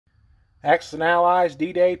Axis and Allies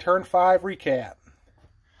D-Day Turn 5 recap.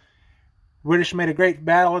 British made a great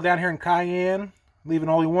battle down here in Cayenne, leaving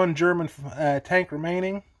only one German tank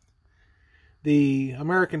remaining. The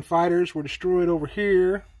American fighters were destroyed over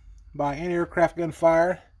here by anti-aircraft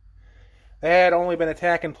gunfire. They had only been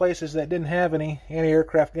attacking places that didn't have any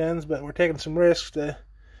anti-aircraft guns, but were taking some risks to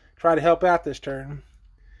try to help out this turn.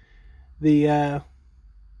 The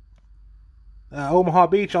Omaha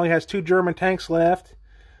Beach only has 2 German tanks left,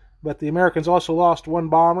 but the Americans also lost 1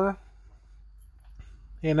 bomber,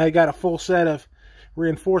 and they got a full set of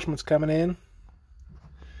reinforcements coming in.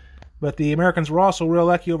 But the Americans were also real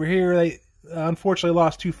lucky over here. They unfortunately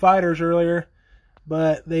lost 2 fighters earlier,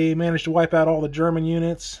 but they managed to wipe out all the German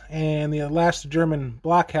units, and the last German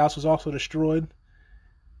blockhouse was also destroyed.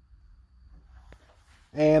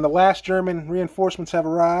 And the last German reinforcements have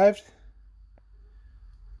arrived.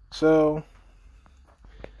 So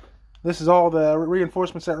this is all the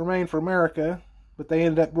reinforcements that remain for America, but they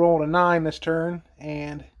ended up rolling a 9 this turn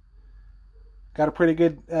and got a pretty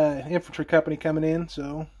good infantry company coming in.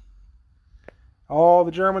 So all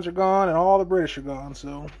the Germans are gone and all the British are gone.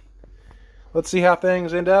 So let's see how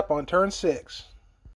things end up on turn 6.